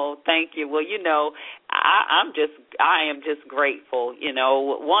 Oh, thank you. Well, I am just grateful.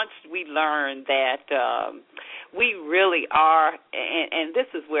 Once we learn that we really are, and this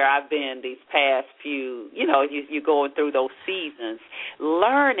is where I've been these past few, you're going through those seasons,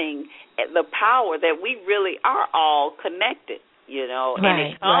 learning the power that we really are all connected.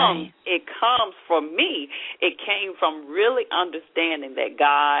 And it comes from me. It came from really understanding that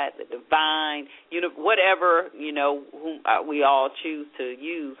God, the divine, whatever, whom we all choose to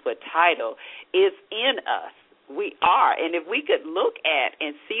use for title, is in us. We are. And if we could look at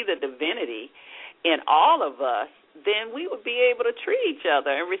and see the divinity in all of us, then we would be able to treat each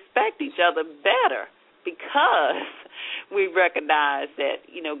other and respect each other better, because we recognize that,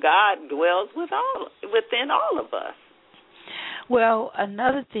 God dwells within all of us. Well,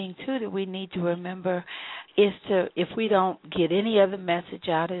 another thing, too, that we need to remember is to, if we don't get any other message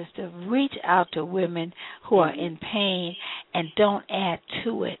out, is to reach out to women who are in pain and don't add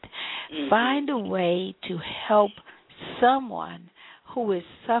to it. Find a way to help someone who is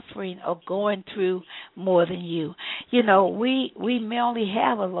suffering or going through more than you. You know, we may only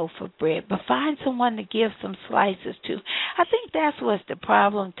have a loaf of bread, but find someone to give some slices to. I think that's what's the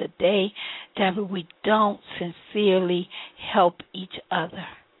problem today, Deborah. We don't sincerely help each other.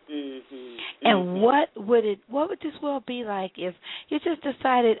 And what would this world be like if you just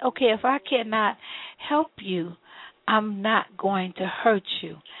decided, okay, if I cannot help you, I'm not going to hurt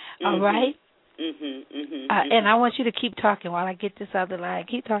you. All right? And I want you to keep talking while I get this other line.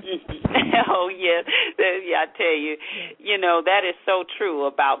 Keep talking. Oh, yeah. I tell you, you know, that is so true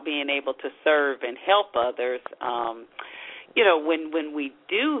about being able to serve and help others. You know, when we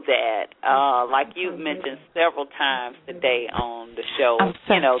do that, like you've mentioned several times today on the show,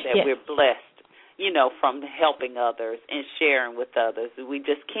 you know, that we're blessed, you know, from helping others and sharing with others. We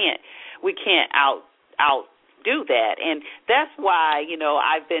just can't do that. And that's why, you know,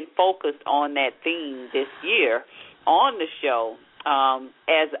 I've been focused on that theme this year on the show,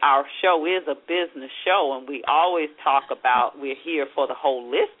 as our show is a business show, and we always talk about we're here for the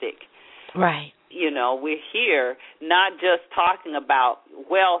holistic. Right. You know, we're here not just talking about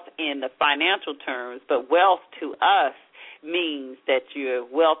wealth in the financial terms, but wealth to us means that you're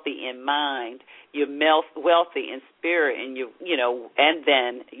wealthy in mind, you're wealthy in spirit, and and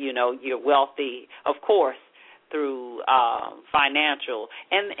then, you know, you're wealthy, of course, through financial,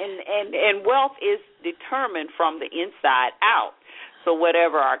 and wealth is determined from the inside out. So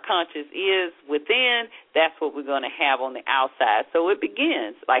whatever our conscience is within, that's what we're going to have on the outside. So it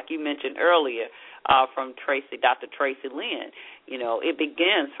begins, like you mentioned earlier, from Dr. Tracy Lynn. You know, it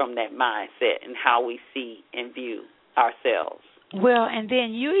begins from that mindset and how we see and view ourselves. Well, and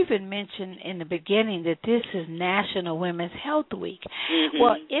then you even mentioned in the beginning that this is National Women's Health Week.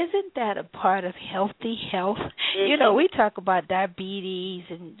 Well, isn't that a part of healthy health? You know, we talk about diabetes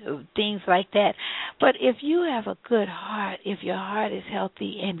and things like that, but if you have a good heart, if your heart is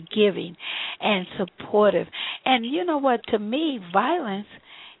healthy and giving and supportive, and you know what, to me, violence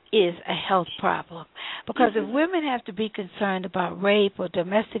is a health problem. Because if women have to be concerned about rape or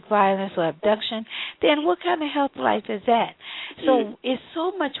domestic violence or abduction, then what kind of health life is that? So it's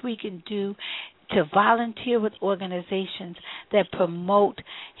so much we can do to volunteer with organizations that promote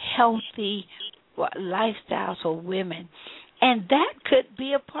healthy lifestyles for women. And that could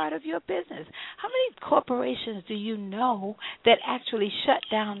be a part of your business. How many corporations do you know that actually shut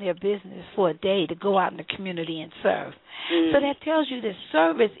down their business for a day to go out in the community and serve? So that tells you that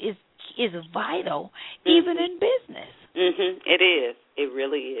service is vital, even in business. It is. It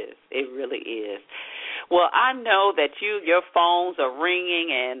really is. It really is. Well, I know that your phones are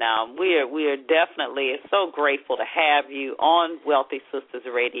ringing, and we are definitely so grateful to have you on Wealthy Sistas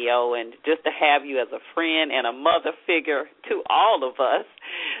Radio, and just to have you as a friend and a mother figure to all of us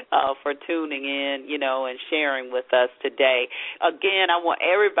for tuning in, you know, and sharing with us today. Again, I want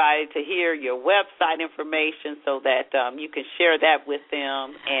everybody to hear your website information so that you can share that with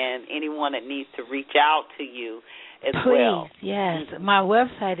them and anyone that needs to reach out to you as well. Please, yes. My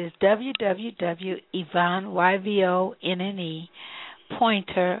website is www.Yvonne, YVONNE,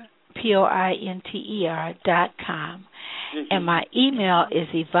 Pointer, POINTER.com. And my email is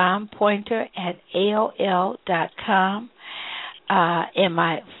YvonnePointer@AOL.com. And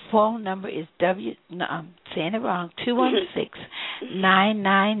my phone number is I'm saying it wrong,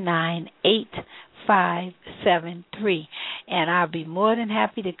 216-999-8573. And I'll be more than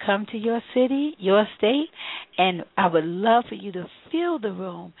happy to come to your city, your state, and I would love for you to fill the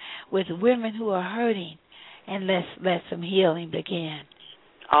room with women who are hurting, and let some healing begin.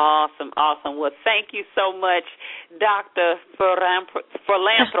 Awesome. Well, thank you so much, Dr.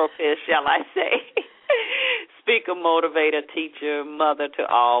 Philanthropist, shall I say. Speaker, motivator, teacher, mother to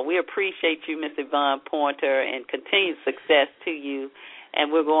all. We appreciate you, Miss Yvonne Pointer, and continued success to you. And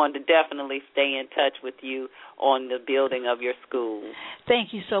we're going to definitely stay in touch with you on the building of your school.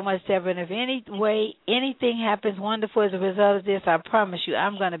 Thank you so much, Deborah. And if anything happens wonderful as a result of this, I promise you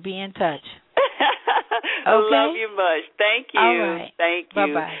I'm going to be in touch. Okay? Love you much. Thank you. All right. Thank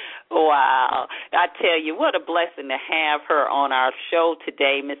you. Bye-bye. Wow. I tell you, what a blessing to have her on our show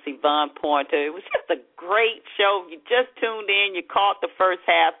today, Miss Yvonne Pointer. It was just a great show. You just tuned in. You caught the first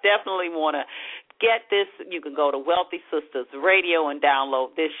half. Definitely want to get this. You can go to Wealthy Sistas Radio and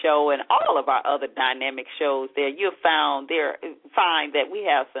download this show and all of our other dynamic shows there. You'll find that we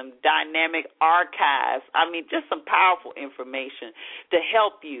have some dynamic archives. I mean, just some powerful information to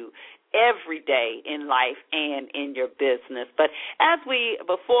help you every day in life and in your business. But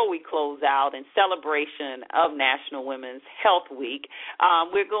before we close out in celebration of National Women's Health Week,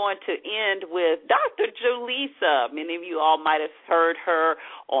 we're going to end with Dr. Julissa. Many of you all might have heard her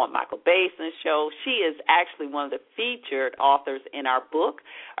on Michael Basin's show. She is actually one of the featured authors in our book,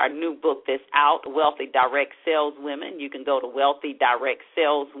 our new book that's out, Wealthy Direct Saleswomen. You can go to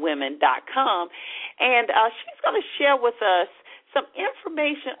wealthydirectsaleswomen.com, and she's going to share with us some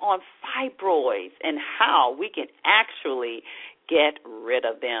information on fibroids and how we can actually get rid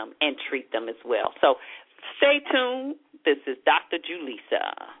of them and treat them as well. So stay tuned. This is Dr.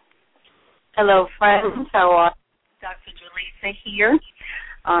 Julissa. Hello, friends. How are you? Dr. Julissa here.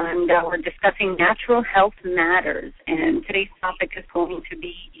 And we're discussing natural health matters. And today's topic is going to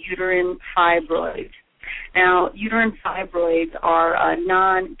be uterine fibroids. Now, uterine fibroids are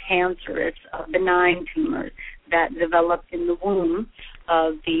non-cancerous, benign tumors that develop in the womb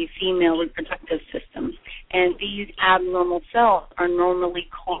of the female reproductive system. And these abnormal cells are normally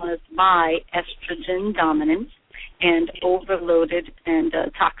caused by estrogen dominance and overloaded and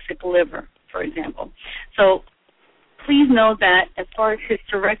toxic liver, for example. So please know that as far as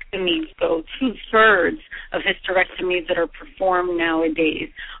hysterectomies go, 2/3 of hysterectomies that are performed nowadays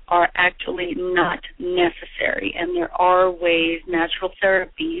are actually not necessary. And there are ways, natural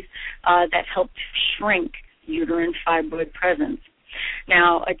therapies, that help to shrink uterine fibroid presence.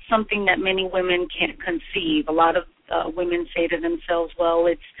 Now, it's something that many women can't conceive. A lot of women say to themselves, well,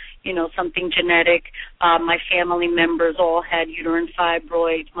 it's, something genetic. My family members all had uterine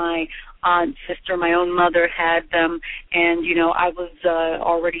fibroids. My aunt, sister, my own mother had them, and, I was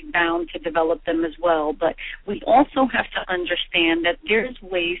already bound to develop them as well. But we also have to understand that there's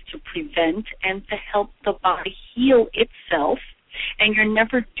ways to prevent and to help the body heal itself, and you're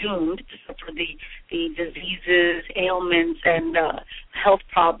never doomed to suffer the diseases, ailments, and health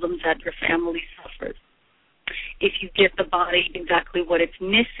problems that your family suffers. If you give the body exactly what it's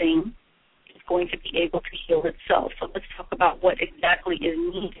missing, it's going to be able to heal itself. So let's talk about what exactly is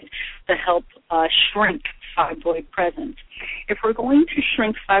needed to help shrink fibroid presence. If we're going to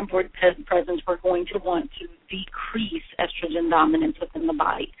shrink fibroid presence, we're going to want to decrease estrogen dominance within the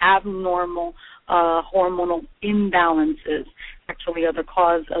body. Abnormal hormonal imbalances actually are the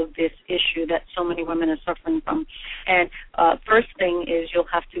cause of this issue that so many women are suffering from. And first thing is you'll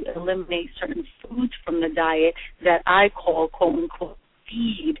have to eliminate certain foods from the diet that I call, quote-unquote,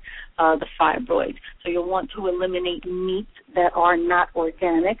 feed the fibroids. So you'll want to eliminate meats that are not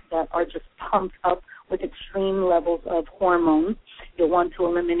organic, that are just pumped up with extreme levels of hormones. You'll want to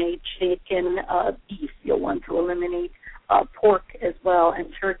eliminate chicken, beef. You'll want to eliminate pork as well,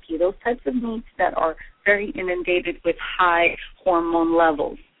 and turkey. Those types of meats that are very inundated with high hormone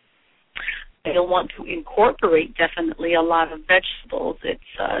levels. You'll want to incorporate definitely a lot of vegetables.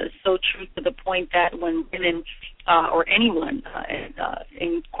 It's so true to the point that when women or anyone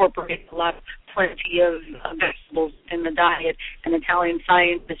incorporate plenty of vegetables in the diet, an Italian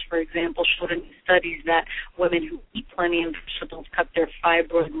scientist, for example, showed in studies that women who eat plenty of vegetables cut their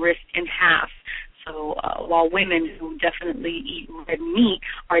fibroid risk in half. So while women who definitely eat red meat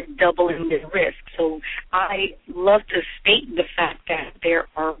are doubling their risk. So I love to state the fact that there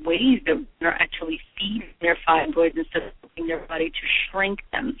are ways that they're actually feeding their fibroids instead of helping their body to shrink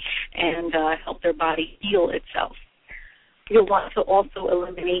them and help their body heal itself. You'll want to also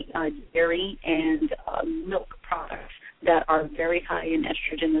eliminate dairy and milk products that are very high in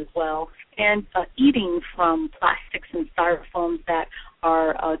estrogen as well, and eating from plastics and styrofoams that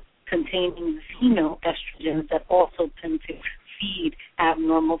are containing xenoestrogens that also tend to feed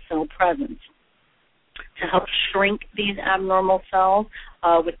abnormal cell presence. To help shrink these abnormal cells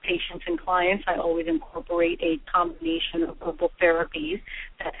with patients and clients, I always incorporate a combination of herbal therapies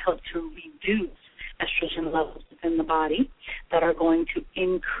that help to reduce estrogen levels within the body, that are going to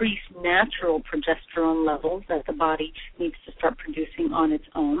increase natural progesterone levels that the body needs to start producing on its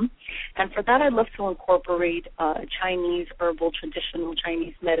own. And for that, I love to incorporate Chinese herbal, traditional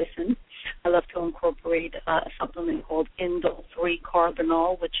Chinese medicine. I love to incorporate a supplement called Indole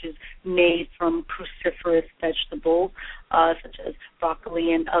 3-Carbinol, which is made from cruciferous vegetables such as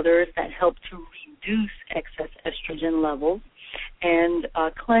broccoli and others that help to reduce excess estrogen levels. And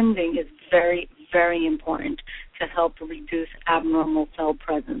cleansing is very, very important to help reduce abnormal cell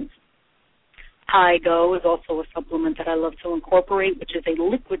presence. Igo is also a supplement that I love to incorporate, which is a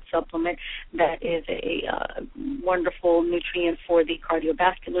liquid supplement that is a wonderful nutrient for the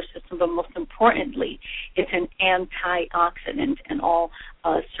cardiovascular system, but most importantly, it's an antioxidant, and all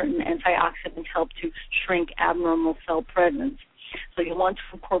certain antioxidants help to shrink abnormal cell presence. So you want to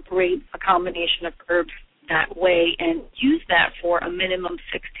incorporate a combination of herbs, that way and use that for a minimum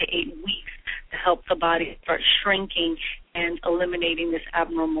 6 to 8 weeks to help the body start shrinking and eliminating this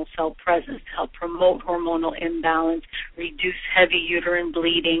abnormal cell presence to help promote hormonal imbalance, reduce heavy uterine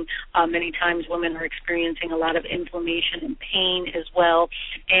bleeding. Many times women are experiencing a lot of inflammation and pain as well.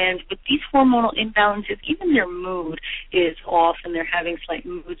 And with these hormonal imbalances, even their mood is off and they're having slight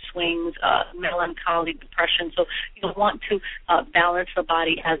mood swings, melancholy, depression. So you'll want to balance the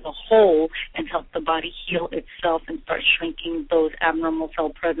body as a whole and help the body heal itself and start shrinking those abnormal cell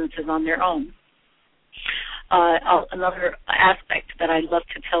presences on their own. Another aspect that I love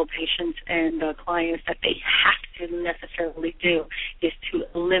to tell patients and clients that they have to necessarily do is to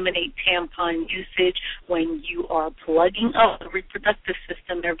eliminate tampon usage. When you are plugging up the reproductive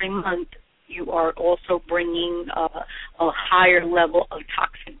system every month, you are also bringing a higher level of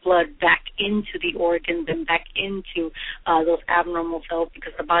toxic blood back into the organs and back into those abnormal cells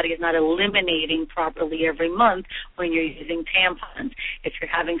because the body is not eliminating properly every month when you're using tampons. If you're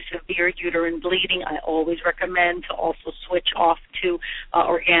having severe uterine bleeding, I always recommend to also switch off to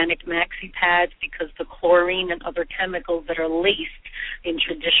organic maxi pads because the chlorine and other chemicals that are laced in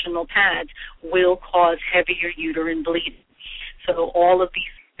traditional pads will cause heavier uterine bleeding. So all of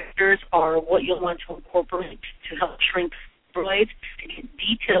these factors are what you'll want to incorporate to help shrink fibroids. To get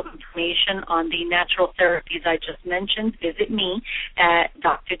detailed information on the natural therapies I just mentioned, visit me at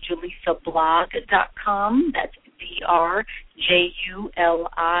drjulissa.blog.com. That's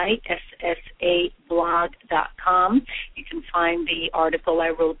DRJULISSA blog.com. You can find the article I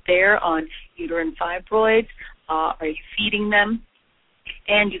wrote there on uterine fibroids. Are you feeding them?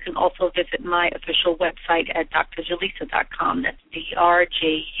 And you can also visit my official website at drjulissa.com. That's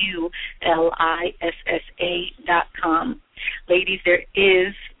drjulissa.com. Ladies, there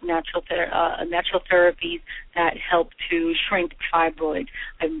is natural therapies that help to shrink fibroids.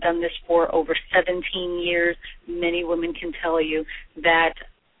 I've done this for over 17 years. Many women can tell you that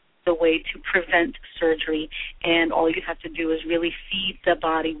the way to prevent surgery, and all you have to do is really feed the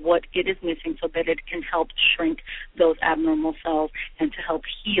body what it is missing so that it can help shrink those abnormal cells and to help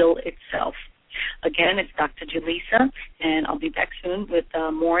heal itself. Again, it's Dr. Julissa, and I'll be back soon with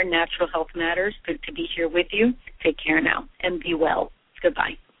more Natural Health Matters. Good to be here with you. Take care now, and be well.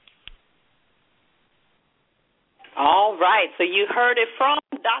 Goodbye. All right, so you heard it from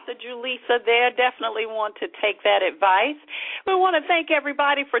Dr. Julissa there. Definitely want to take that advice. We want to thank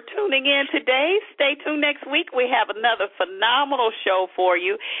everybody for tuning in today. Stay tuned next week. We have another phenomenal show for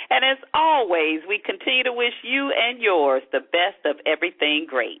you. And as always, we continue to wish you and yours the best of everything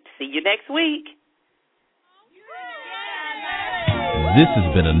great. See you next week. This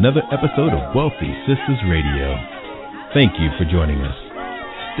has been another episode of Wealthy Sistas Radio. Thank you for joining us.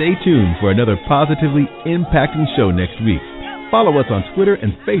 Stay tuned for another positively impacting show next week. Follow us on Twitter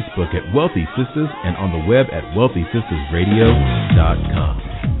and Facebook at Wealthy Sistas and on the web at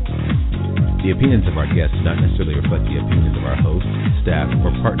wealthysistasradio.com. The opinions of our guests do not necessarily reflect the opinions of our hosts, staff,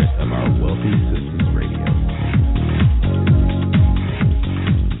 or partners of our Wealthy Sistas Radio.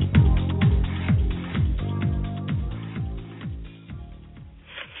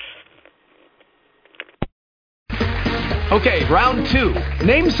 Okay, round two.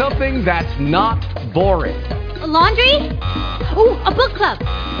 Name something that's not boring. A laundry? Ooh, a book club.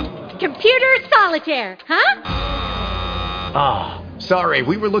 Computer solitaire, huh? Ah, sorry,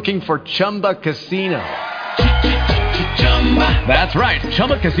 we were looking for Chumba Casino. That's right,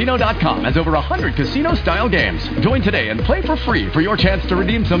 ChumbaCasino.com has over 100 casino-style games. Join today and play for free for your chance to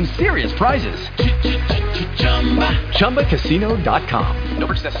redeem some serious prizes. ChumbaCasino.com. No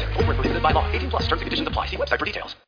purchase necessary. Void where prohibited by law. 18+ terms and conditions apply. See website for details.